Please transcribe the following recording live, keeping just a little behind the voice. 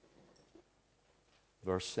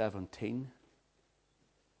verse 17.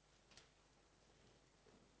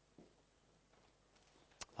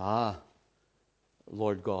 Ah,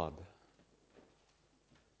 Lord God,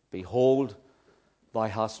 behold, thou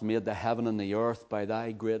hast made the heaven and the earth by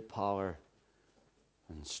thy great power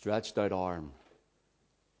and stretched out arm.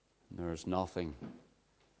 There is nothing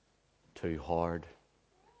too hard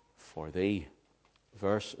for thee.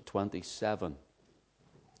 Verse 27.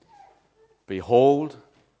 Behold,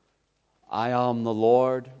 I am the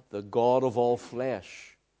Lord, the God of all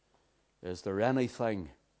flesh. Is there anything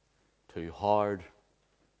too hard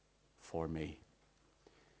for me?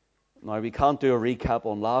 Now, we can't do a recap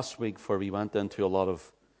on last week, for we went into a lot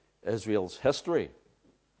of Israel's history.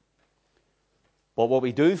 But what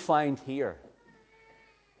we do find here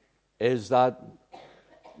is that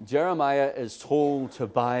Jeremiah is told to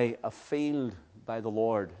buy a field by the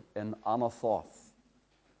Lord in Anathoth.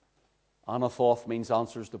 Anathoth means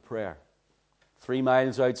answers to prayer. 3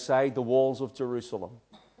 miles outside the walls of Jerusalem.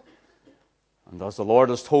 And as the Lord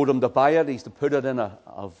has told him to buy it, he's to put it in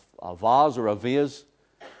a vase or a vase.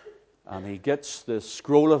 And he gets the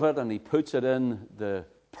scroll of it and he puts it in the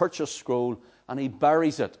purchase scroll and he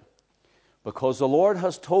buries it. Because the Lord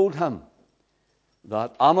has told him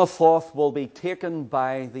that Anathoth will be taken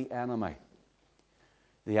by the enemy.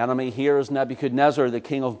 The enemy here is Nebuchadnezzar, the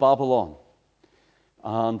king of Babylon.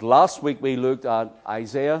 And last week we looked at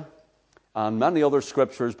Isaiah and many other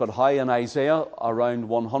scriptures, but how in Isaiah, around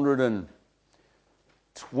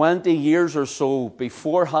 120 years or so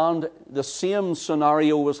beforehand, the same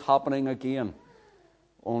scenario was happening again.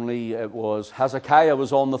 Only it was Hezekiah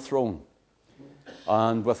was on the throne.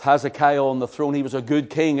 And with Hezekiah on the throne, he was a good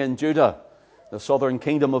king in Judah, the southern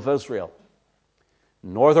kingdom of Israel.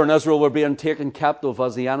 Northern Israel were being taken captive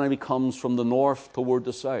as the enemy comes from the north toward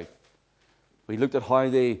the south. We looked at how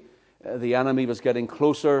the enemy was getting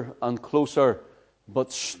closer and closer,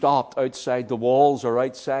 but stopped outside the walls or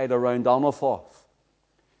outside around Anathoth.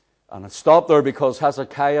 And it stopped there because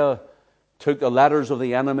Hezekiah took the letters of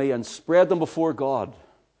the enemy and spread them before God.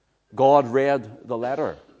 God read the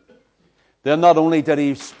letter. Then not only did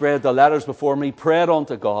he spread the letters before him, he prayed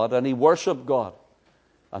unto God and he worshipped God.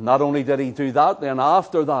 And not only did he do that, then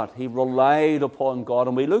after that, he relied upon God.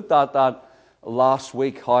 And we looked at that last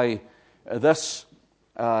week, how this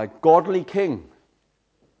godly king,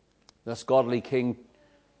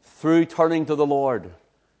 through turning to the Lord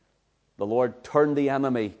turned the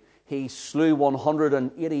enemy. He slew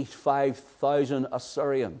 185,000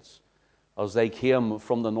 Assyrians as they came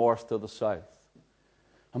from the north to the south.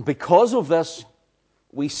 And because of this,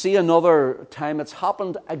 we see another time it's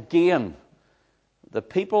happened again. The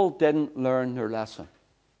people didn't learn their lesson.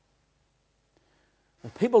 The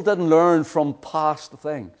people didn't learn from past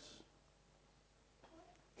things.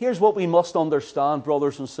 Here's what we must understand,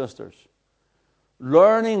 brothers and sisters.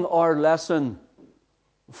 Learning our lesson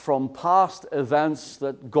from past events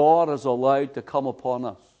that God has allowed to come upon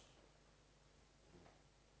us.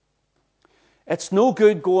 It's no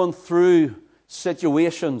good going through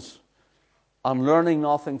situations and learning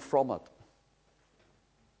nothing from it.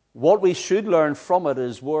 What we should learn from it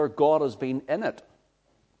is where God has been in it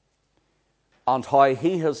and how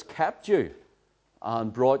He has kept you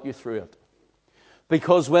and brought you through it.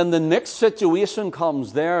 Because when the next situation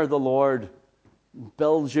comes, there the Lord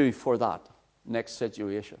builds you for that next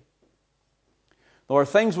situation. There were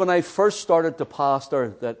things when I first started to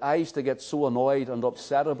pastor that I used to get so annoyed and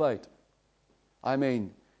upset about. I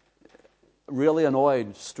mean, really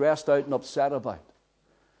annoyed, stressed out and upset about.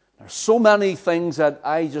 There's so many things that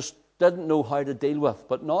I just didn't know how to deal with.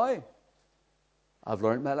 But now, I've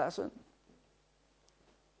learned my lesson.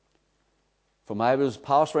 From I was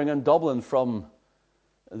pastoring in Dublin from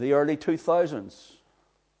the early 2000s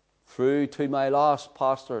through to my last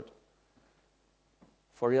pastorate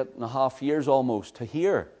for 8.5 years almost to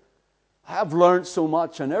here. I've learned so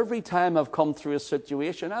much, and every time I've come through a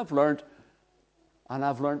situation, I've learned, and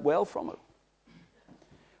I've learned well from it.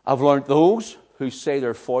 I've learned those who say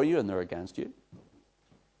they're for you and they're against you.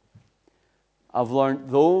 I've learned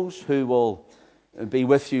those who will be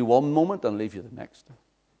with you one moment and leave you the next.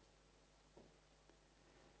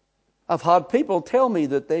 I've had people tell me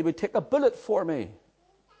that they would take a bullet for me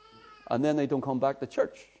and then they don't come back to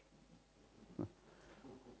church.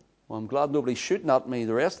 Well, I'm glad nobody's shooting at me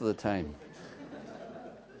the rest of the time.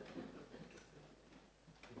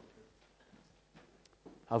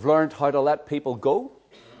 I've learned how to let people go.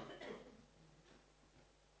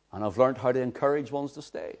 And I've learned how to encourage ones to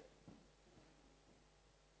stay.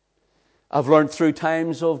 I've learned through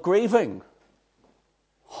times of grieving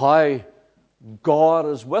how God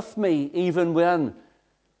is with me even when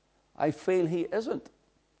I feel He isn't.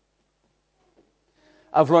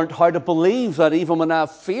 I've learned how to believe that even when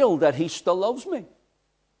I've failed, that He still loves me.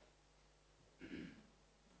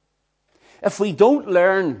 If we don't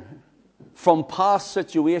learn from past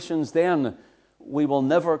situations, then we will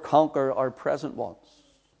never conquer our present ones.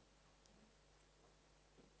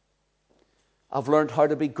 I've learned how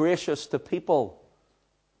to be gracious to people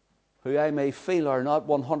who I may feel are not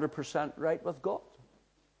 100% right with God.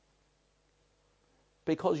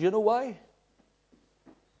 Because you know why?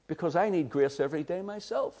 Because I need grace every day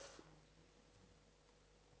myself.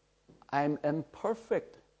 I'm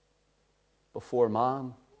imperfect before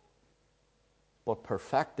man, but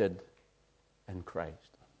perfected in Christ.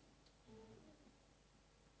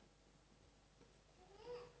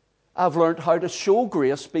 I've learned how to show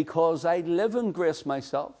grace because I live in grace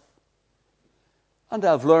myself. And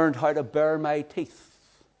I've learned how to bare my teeth.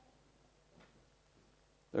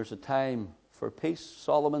 There's a time for peace,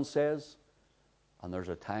 Solomon says, and there's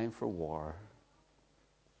a time for war.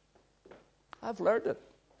 I've learned it.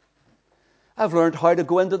 I've learned how to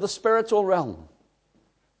go into the spiritual realm.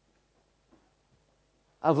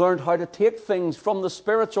 I've learned how to take things from the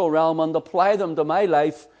spiritual realm and apply them to my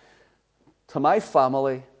life, to my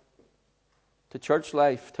family, to church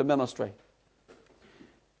life, to ministry.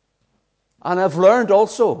 And I've learned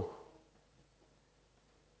also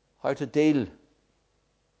how to deal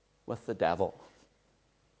with the devil.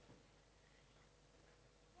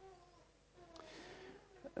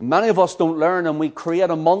 Many of us don't learn, and we create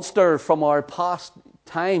a monster from our past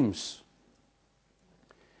times.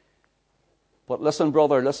 But listen,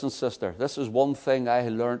 brother, listen, sister, this is one thing I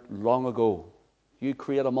learned long ago. You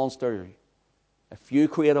create a monster. If you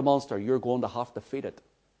create a monster, you're going to have to feed it.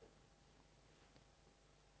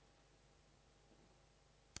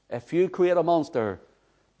 If you create a monster,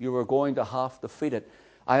 you are going to have to feed it.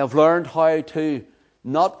 I have learned how to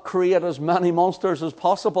not create as many monsters as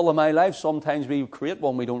possible in my life. Sometimes we create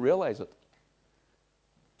one, we don't realize it.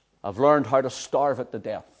 I've learned how to starve it to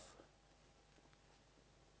death.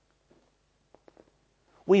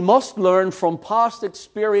 We must learn from past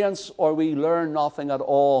experience, or we learn nothing at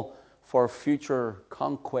all for future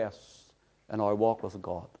conquests in our walk with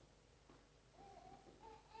God.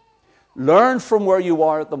 Learn from where you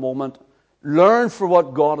are at the moment. Learn from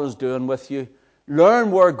what God is doing with you.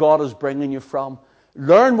 Learn where God is bringing you from.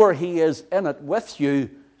 Learn where He is in it with you,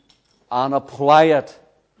 and apply it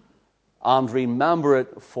and remember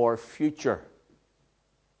it for future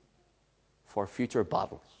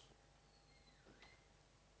battles.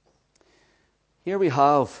 Here we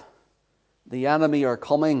have the enemy are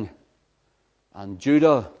coming, and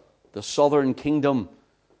Judah, the southern kingdom,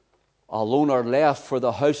 alone are left, for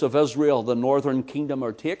the house of Israel, the northern kingdom,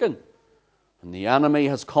 are taken. And the enemy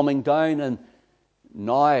is coming down, and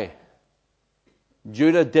now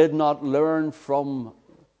Judah did not learn from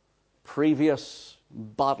previous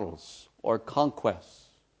battles or conquests,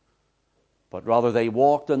 but rather they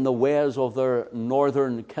walked in the ways of their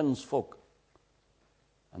northern kinsfolk,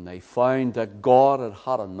 and they found that God had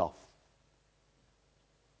had enough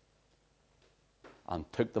and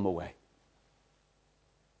took them away.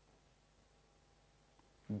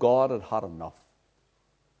 God had had enough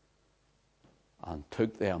and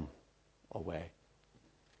took them away.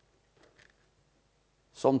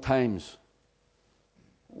 Sometimes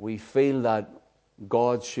we feel that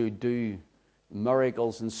God should do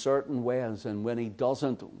miracles in certain ways, and when He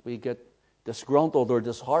doesn't, we get disgruntled or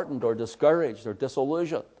disheartened or discouraged or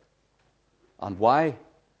disillusioned. And why?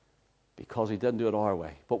 Because He didn't do it our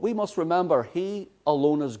way. But we must remember, He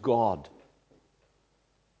alone is God,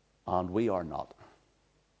 and we are not.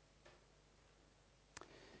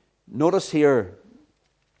 Notice here,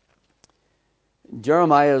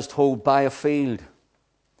 Jeremiah is told, buy a field.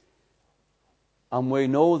 And we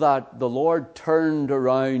know that the Lord turned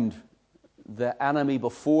around the enemy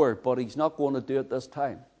before, but He's not going to do it this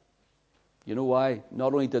time. You know why?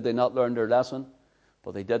 Not only did they not learn their lesson,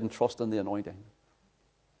 but they didn't trust in the anointing.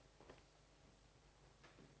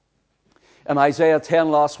 In Isaiah 10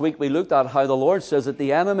 last week, we looked at how the Lord says that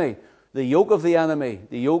the enemy, the yoke of the enemy,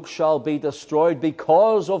 the yoke shall be destroyed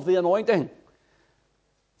because of the anointing.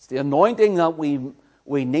 It's the anointing that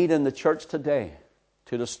we need in the church today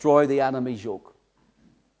to destroy the enemy's yoke.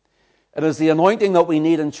 It is the anointing that we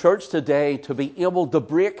need in church today to be able to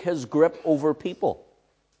break his grip over people.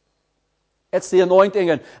 It's the anointing,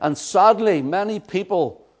 and sadly, many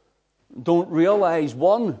people don't realize,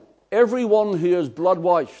 one, everyone who is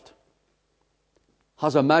blood-washed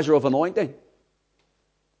has a measure of anointing.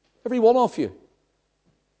 Every one of you.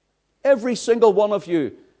 Every single one of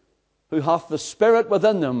you who hath the Spirit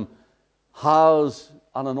within them has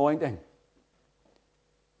an anointing.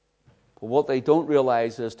 But what they don't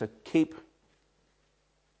realize is to keep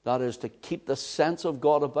that is to keep the sense of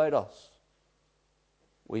God about us,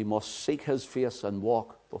 we must seek His face and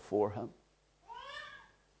walk before Him.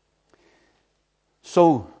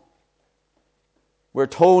 So, we're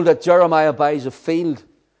told that Jeremiah buys a field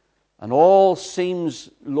and all seems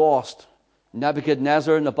lost.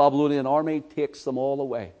 Nebuchadnezzar and the Babylonian army takes them all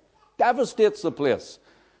away. Devastates the place.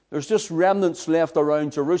 There's just remnants left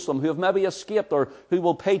around Jerusalem who have maybe escaped or who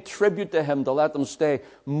will pay tribute to him to let them stay.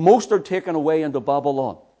 Most are taken away into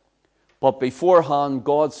Babylon. But beforehand,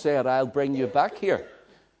 God said, I'll bring you back here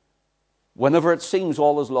whenever it seems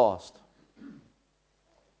all is lost.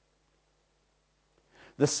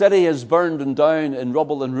 The city is burned and down in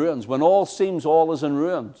rubble and ruins when all seems all is in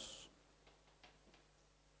ruins.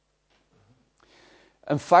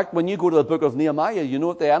 In fact, when you go to the book of Nehemiah, you know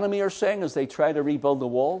what the enemy are saying as they try to rebuild the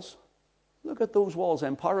walls? Look at those walls.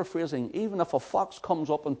 I'm paraphrasing. Even if a fox comes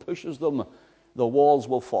up and pushes them, the walls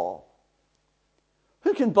will fall.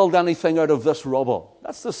 Who can build anything out of this rubble?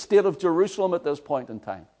 That's the state of Jerusalem at this point in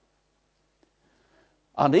time.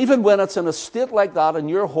 And even when it's in a state like that in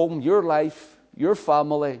your home, your life, your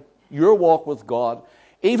family, your walk with God,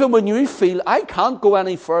 even when you feel, I can't go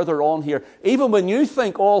any further on here, even when you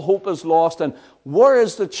think all hope is lost and where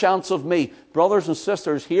is the chance of me? Brothers and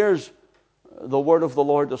sisters, here's the word of the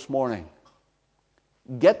Lord this morning.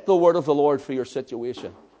 Get the word of the Lord for your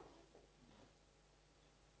situation.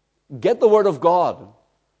 Get the word of God.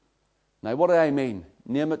 Now, what do I mean?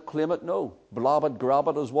 Name it, claim it? No. Blob it, grab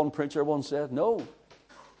it, as one preacher once said? No.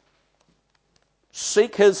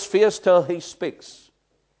 Seek His face till He speaks.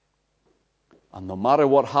 And no matter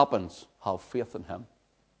what happens, have faith in Him.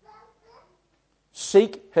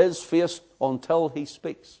 Seek His face until He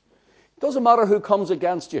speaks. It doesn't matter who comes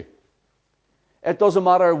against you. It doesn't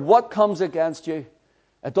matter what comes against you.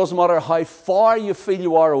 It doesn't matter how far you feel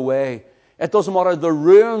you are away. It doesn't matter the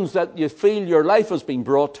ruins that you feel your life has been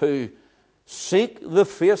brought to. Seek the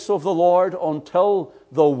face of the Lord until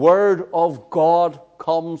the word of God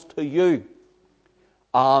comes to you.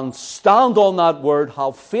 And stand on that word,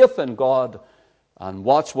 have faith in God, and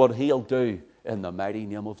watch what He'll do in the mighty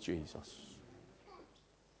name of Jesus.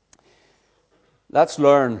 Let's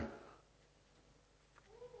learn.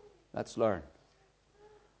 Let's learn.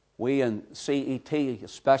 We in CET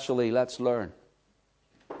especially, let's learn.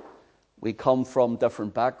 We come from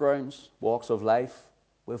different backgrounds, walks of life.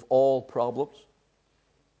 We've all problems.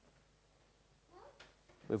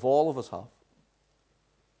 We've all of us have.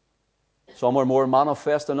 Some are more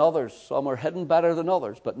manifest than others. Some are hidden better than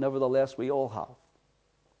others. But nevertheless, we all have.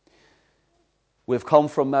 We've come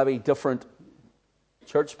from maybe different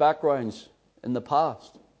church backgrounds in the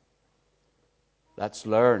past. Let's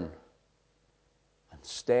learn and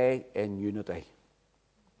stay in unity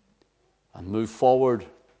and move forward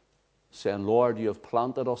saying, Lord, you have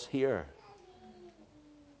planted us here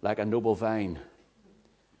like a noble vine,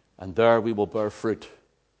 and there we will bear fruit.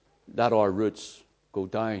 Let our roots go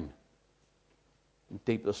down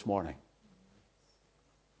deep this morning.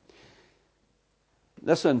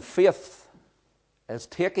 Listen, faith is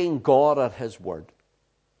taking God at His word.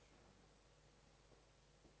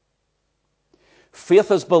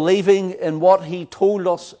 Faith is believing in what He told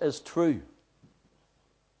us is true.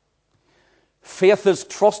 Faith is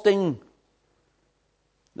trusting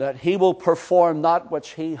that He will perform that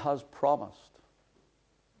which He has promised,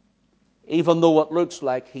 even though it looks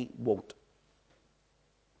like He won't.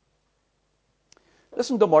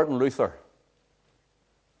 Listen to Martin Luther.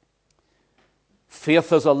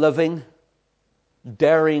 Faith is a living,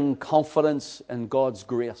 daring confidence in God's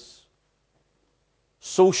grace,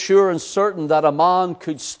 so sure and certain that a man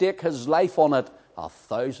could stake his life on it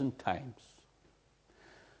 1,000 times.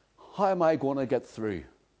 How am I going to get through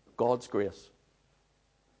God's grace?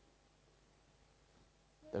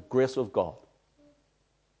 The grace of God.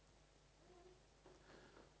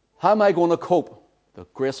 How am I going to cope? The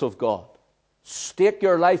grace of God. Stake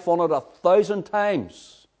your life on it 1,000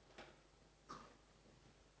 times,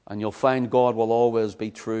 and you'll find God will always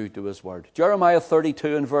be true to His word. Jeremiah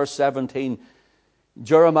 32 and verse 17,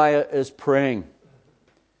 Jeremiah is praying,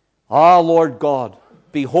 Ah, Lord God,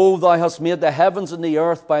 behold, Thou hast made the heavens and the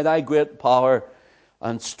earth by Thy great power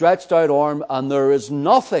and stretched out arm, and there is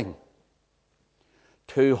nothing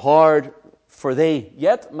too hard for Thee.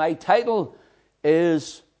 Yet my title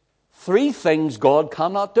is 3 Things God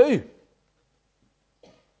Cannot Do.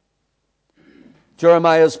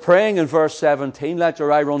 Jeremiah is praying in verse 17. Let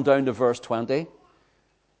your eye run down to verse 20.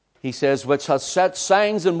 He says, which has set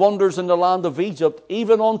signs and wonders in the land of Egypt,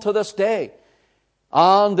 even unto this day,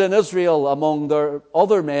 and in Israel among their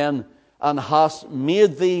other men, and hast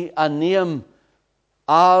made thee a name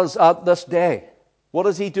as at this day. What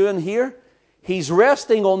is He doing here? He's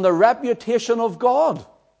resting on the reputation of God.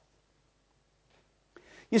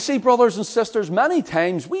 You see, brothers and sisters, many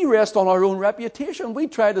times we rest on our own reputation. We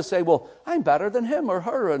try to say, well, I'm better than him or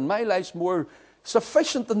her, and my life's more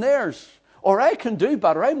sufficient than theirs. Or I can do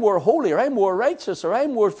better, I'm more holy, or I'm more righteous, or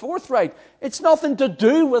I'm more forthright. It's nothing to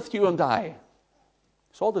do with you and I.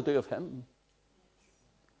 It's all to do with him.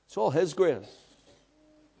 It's all his grace.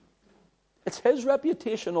 It's his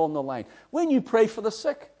reputation on the line. When you pray for the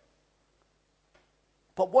sick,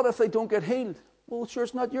 but what if they don't get healed? Well, sure,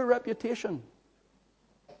 it's not your reputation.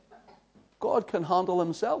 God can handle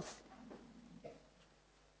himself.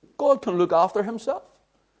 God can look after himself.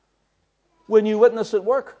 When you witness at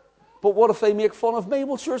work, but what if they make fun of me?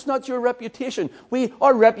 Well, sure, it's not your reputation.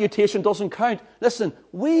 Our reputation doesn't count. Listen,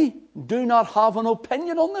 we do not have an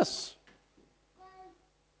opinion on this.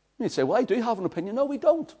 You say, well, I do have an opinion. No, we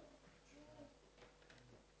don't.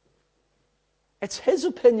 It's his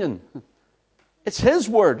opinion. It's his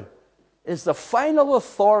word is the final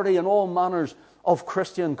authority in all manners of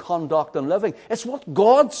Christian conduct and living. It's what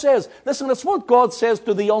God says. Listen, it's what God says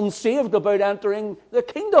to the unsaved about entering the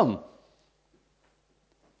kingdom.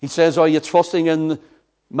 He says, are you trusting in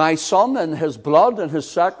my Son and his blood and his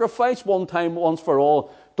sacrifice, one time, once for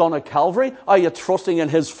all, done at Calvary? Are you trusting in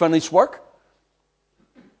his finished work?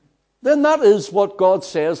 Then that is what God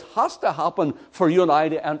says has to happen for you and I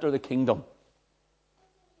to enter the kingdom.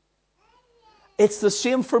 It's the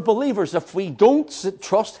same for believers. If we don't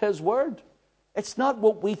trust his word, it's not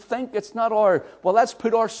what we think. It's not well, let's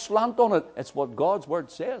put our slant on it. It's what God's word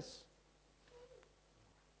says.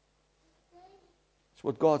 It's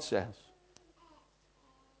what God says.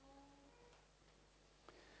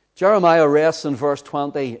 Jeremiah rests in verse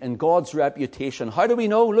 20 in God's reputation. How do we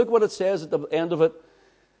know? Look what it says at the end of it.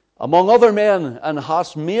 Among other men, and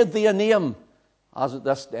hast made thee a name, as at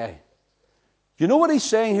this day. You know what he's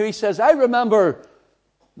saying here? He says, I remember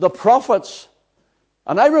the prophets,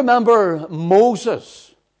 and I remember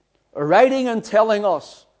Moses writing and telling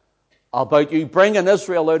us about you bringing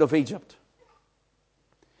Israel out of Egypt.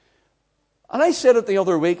 And I said it the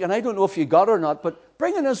other week, and I don't know if you got it or not, but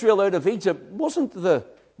bringing Israel out of Egypt wasn't the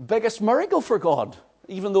biggest miracle for God,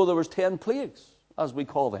 even though there was 10 plagues, as we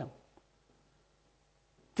call them.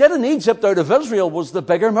 Getting Egypt out of Israel was the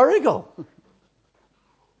bigger miracle.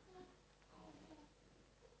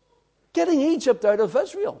 Getting Egypt out of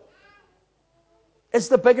Israel is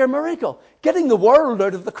the bigger miracle. Getting the world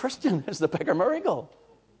out of the Christian is the bigger miracle.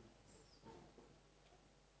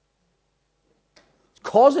 It's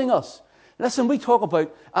causing us. Listen, we talk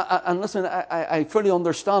about, and listen, I fully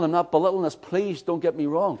understand, I'm not belittling this, please don't get me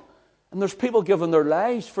wrong. And there's people giving their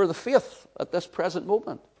lives for the faith at this present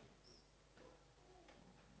moment.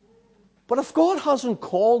 But if God hasn't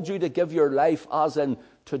called you to give your life as in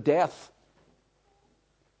to death,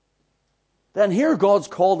 then here God's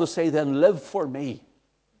called to say, then live for me.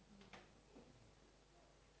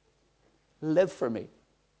 Live for me.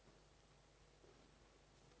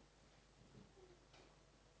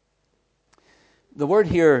 The word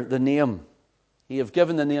here, the name, he have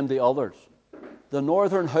given the name to others. The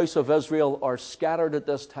northern house of Israel are scattered at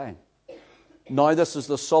this time. Now this is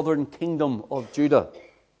the southern kingdom of Judah.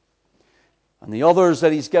 And the others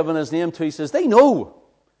that he's given his name to, he says, they know.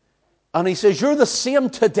 And he says, you're the same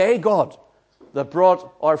today, God, that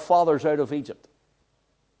brought our fathers out of Egypt.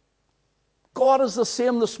 God is the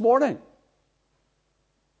same this morning.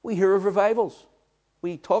 We hear of revivals.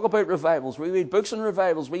 We talk about revivals. We read books on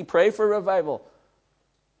revivals. We pray for revival.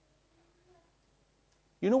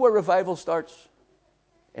 You know where revival starts?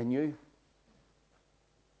 In you.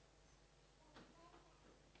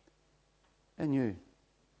 In you.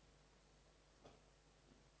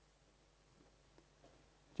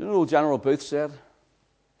 Do you know what General Booth said?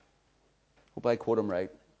 Hope I quote him right.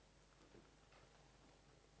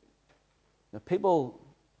 Now, people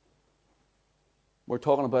were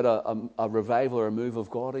talking about a revival or a move of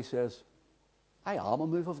God. He says, I am a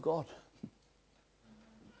move of God.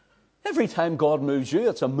 Every time God moves you,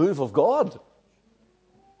 it's a move of God.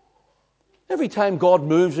 Every time God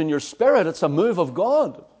moves in your spirit, it's a move of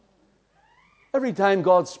God. Every time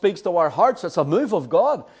God speaks to our hearts, it's a move of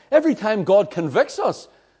God. Every time God convicts us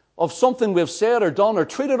of something we've said or done or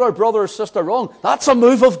treated our brother or sister wrong, that's a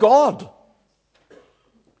move of God.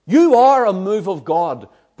 You are a move of God,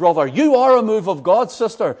 brother. You are a move of God,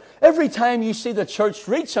 sister. Every time you see the church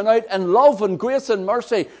reaching out in love and grace and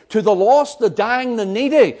mercy to the lost, the dying, the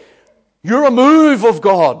needy, you're a move of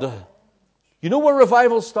God. You know where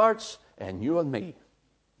revival starts? In you and me.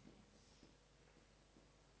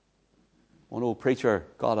 One old preacher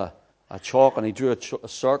got a chalk and he drew a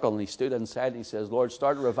circle and he stood inside and he says, Lord,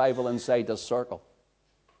 start a revival inside this circle.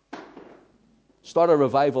 Start a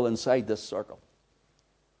revival inside this circle.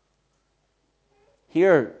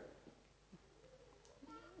 Here,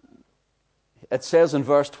 it says in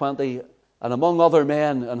verse 20, and among other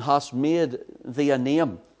men, and hast made thee a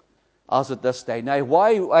name, as at this day. Now,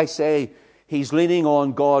 why I say he's leaning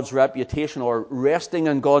on God's reputation or resting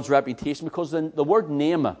in God's reputation, because the word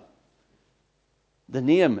name, the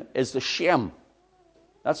name is the Shem.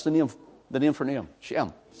 That's the name for name.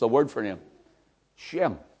 Shem. It's the word for name.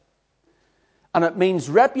 Shem. And it means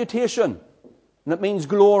reputation. And it means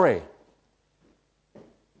glory.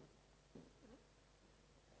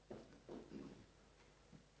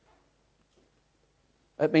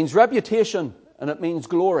 It means reputation and it means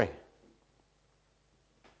glory.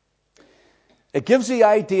 It gives the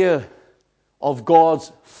idea of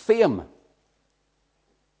God's fame.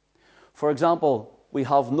 For example, we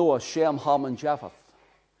have Noah, Shem, Ham, and Japheth.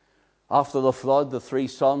 After the flood, the three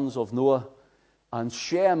sons of Noah, and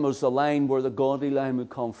Shem was the line where the godly line would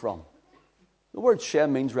come from. The word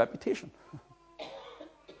Shem means reputation.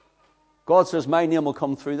 God says, my name will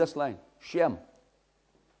come through this line. Shem.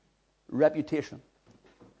 Reputation.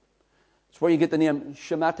 It's where you get the name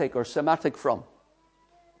Shematic or Semitic from.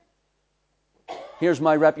 Here's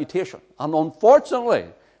my reputation. And unfortunately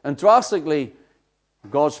and drastically,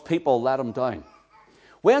 God's people let him down.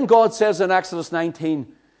 When God says in Exodus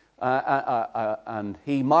 19, and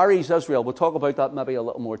he marries Israel, we'll talk about that maybe a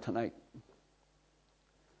little more tonight.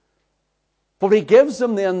 But he gives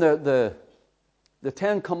them then the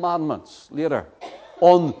Ten Commandments later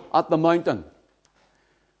at the mountain.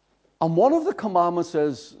 And one of the commandments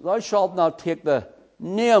is, thou shalt not take the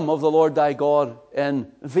name of the Lord thy God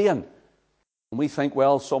in vain. And we think,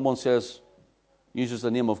 well, someone uses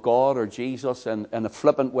the name of God or Jesus in a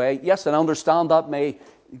flippant way. Yes, and I understand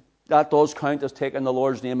that does count as taking the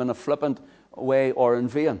Lord's name in a flippant way or in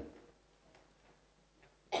vain.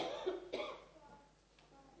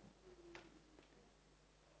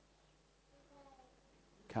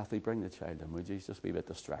 Kathy, bring the child in, would you? Just be a bit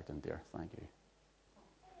distracting, dear. Thank you.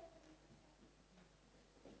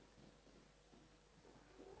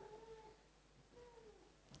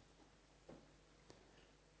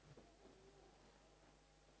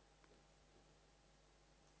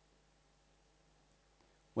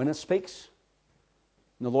 When it speaks,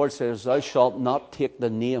 the Lord says, thou shalt not take the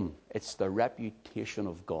name. It's the reputation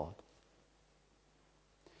of God.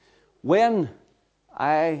 When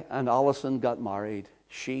I and Alison got married,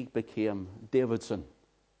 she became Davidson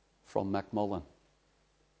from Macmillan.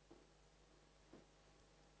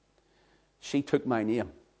 She took my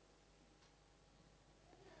name.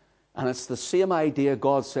 And it's the same idea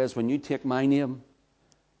God says, when you take my name,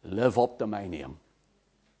 live up to my name.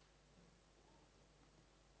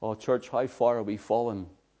 Oh, church, how far are we fallen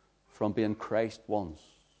from being Christ ones?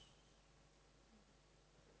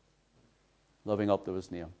 Living up to his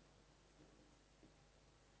name.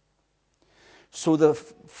 So the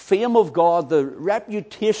fame of God, the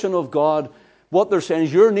reputation of God, what they're saying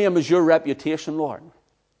is your name is your reputation, Lord.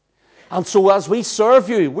 And so as we serve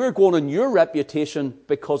you, we're going on your reputation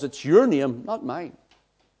because it's your name, not mine.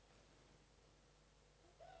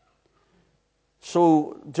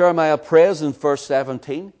 So Jeremiah prays in verse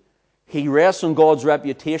 17. He rests on God's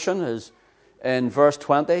reputation, as in verse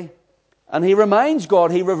 20. And he reminds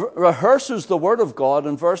God, he rehearses the word of God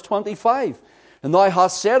in verse 25. And thou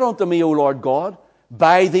hast said unto me, O Lord God,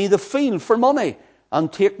 buy thee the field for money,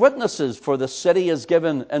 and take witnesses, for the city is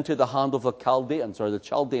given into the hand of the Chaldeans, or the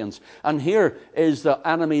Chaldeans. And here is the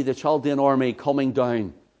enemy, the Chaldean army, coming down.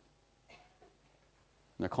 And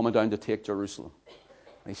they're coming down to take Jerusalem.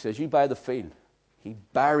 And he says, you buy the field. He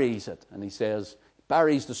buries it, and he says,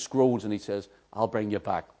 buries the scrolls, and he says, I'll bring you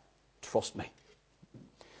back. Trust me.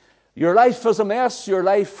 Your life is a mess. Your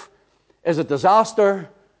life is a disaster.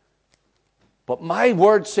 But my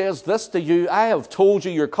word says this to you. I have told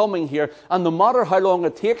you you're coming here, and no matter how long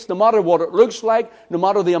it takes, no matter what it looks like, no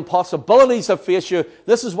matter the impossibilities that face you,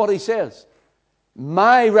 this is what he says.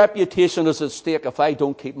 My reputation is at stake if I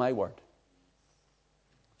don't keep my word.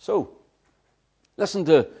 So, listen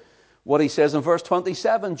to what he says in verse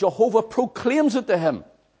 27. Jehovah proclaims it to him.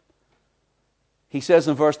 He says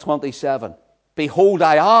in verse 27, behold,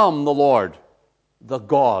 I am the Lord, the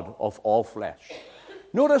God of all flesh.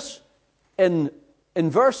 Notice in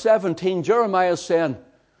verse 17, Jeremiah is saying,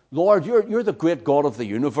 Lord, you're the great God of the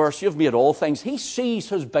universe. You've made all things. He sees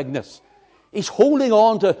his bigness. He's holding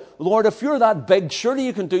on to, Lord, if you're that big, surely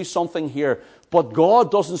you can do something here. But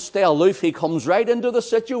God doesn't stay aloof. He comes right into the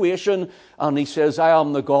situation and he says, I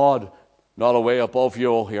am the God, not away above you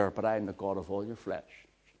all here, but I am the God of all your flesh.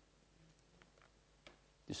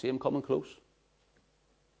 You see him coming close?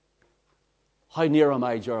 How near am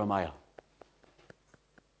I, Jeremiah?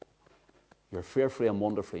 You're fearfully and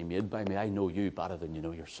wonderfully made by me. I know you better than you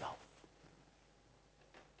know yourself.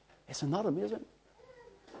 Isn't that amazing?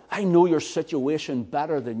 I know your situation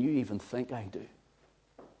better than you even think I do.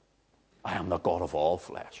 I am the God of all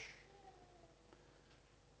flesh.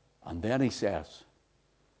 And then he says,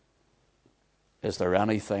 is there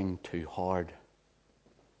anything too hard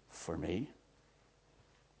for me?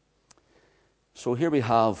 So here we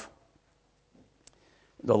have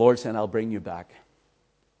the Lord saying, I'll bring you back.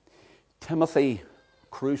 Timothy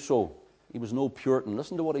Crusoe, he was no Puritan.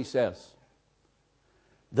 Listen to what he says.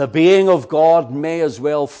 The being of God may as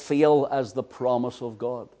well fail as the promise of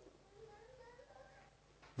God.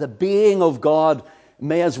 The being of God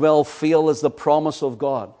may as well fail as the promise of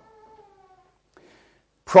God.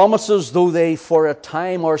 Promises, though they for a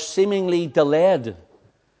time are seemingly delayed,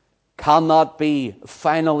 cannot be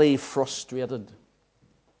finally frustrated.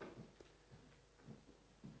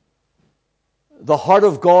 The heart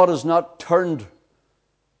of God is not turned,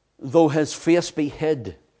 though his face be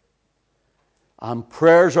hid. And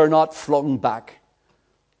prayers are not flung back,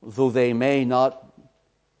 though they may not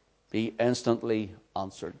be instantly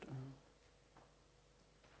answered.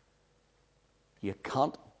 You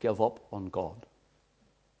can't give up on God.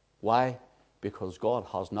 Why? Because God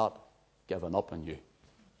has not given up on you.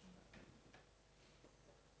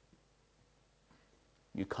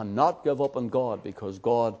 You cannot give up on God because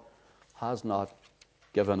God has not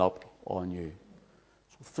given up on you.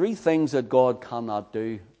 So 3 things that God cannot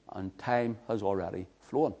do, and time has already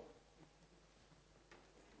flown.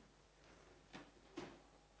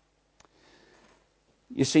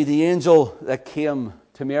 You see, the angel that came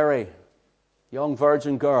to Mary, young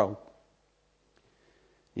virgin girl,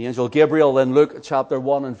 the angel Gabriel in Luke chapter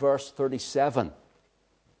 1 and verse 37,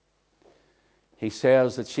 he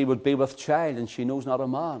says that she would be with child and she knows not a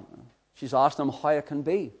man. She's asked him how it can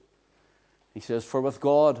be. He says, for with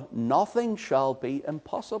God nothing shall be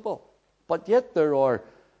impossible. But yet there are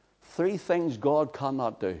 3 things God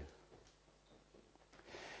cannot do.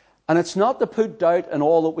 And it's not to put doubt in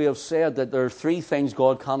all that we have said that there are 3 things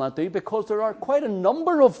God cannot do, because there are quite a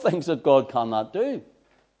number of things that God cannot do. You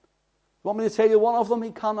want me to tell you one of them?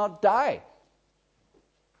 He cannot die.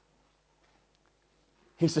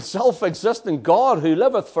 He's a self-existent God who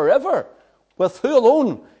liveth forever, with who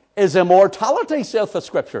alone is immortality, saith the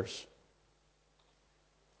Scriptures.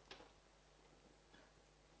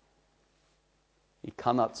 He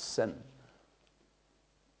cannot sin.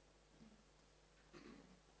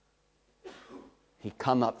 He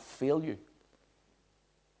cannot fail you.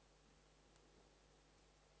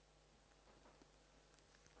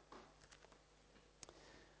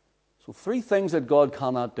 So 3 things that God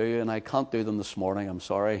cannot do, and I can't do them this morning, I'm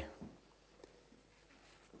sorry.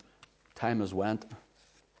 Time has went.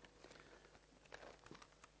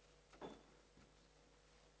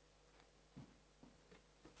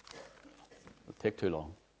 It'll take too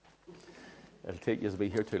long. It'll take you to be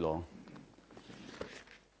here too long.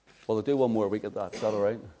 Well, I'll do one more week at that. Is that all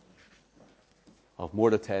right? I have more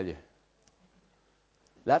to tell you.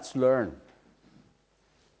 Let's learn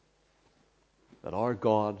that our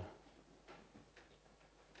God,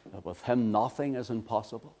 that with him nothing is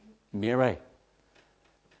impossible. Mary,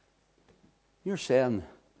 you're saying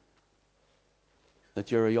that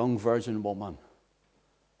you're a young virgin woman,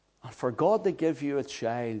 and for God to give you a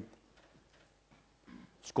child,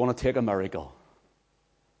 it's going to take a miracle.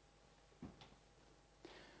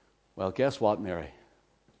 Well, guess what, Mary?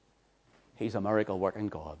 He's a miracle-working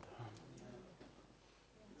God.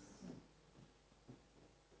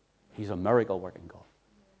 He's a miracle-working God.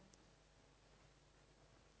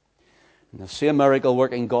 And the same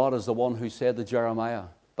miracle-working God is the one who said to Jeremiah,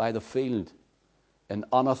 by the field in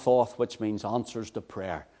Anathoth, which means answers to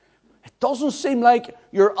prayer. It doesn't seem like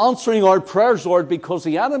you're answering our prayers, Lord, because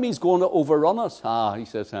the enemy's going to overrun us. He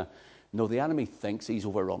says, no, the enemy thinks he's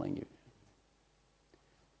overrunning you.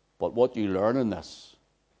 But what you learn in this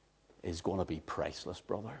is going to be priceless,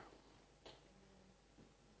 brother.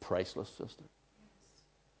 Priceless, sister.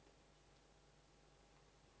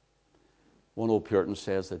 One old Puritan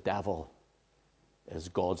says the devil is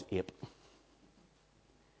God's ape.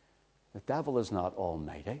 The devil is not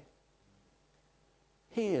almighty.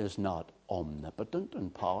 He is not omnipotent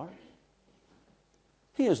in power.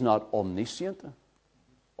 He is not omniscient,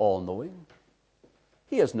 all-knowing.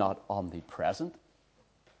 He is not omnipresent.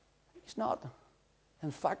 He's not.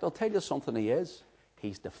 In fact, I'll tell you something he is.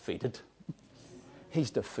 He's defeated. He's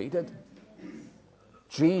defeated.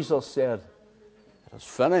 Jesus said, it is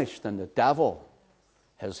finished, and the devil,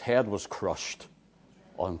 his head was crushed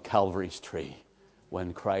on Calvary's tree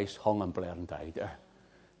when Christ hung and bled and died there.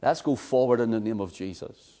 Let's go forward in the name of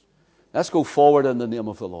Jesus. Let's go forward in the name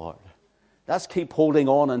of the Lord. Let's keep holding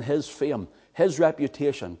on in His fame, His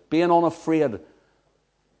reputation, being unafraid,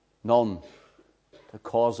 none to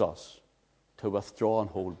cause us to withdraw and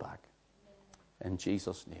hold back. In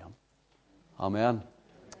Jesus' name. Amen.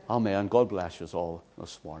 Amen. God bless you all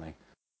this morning.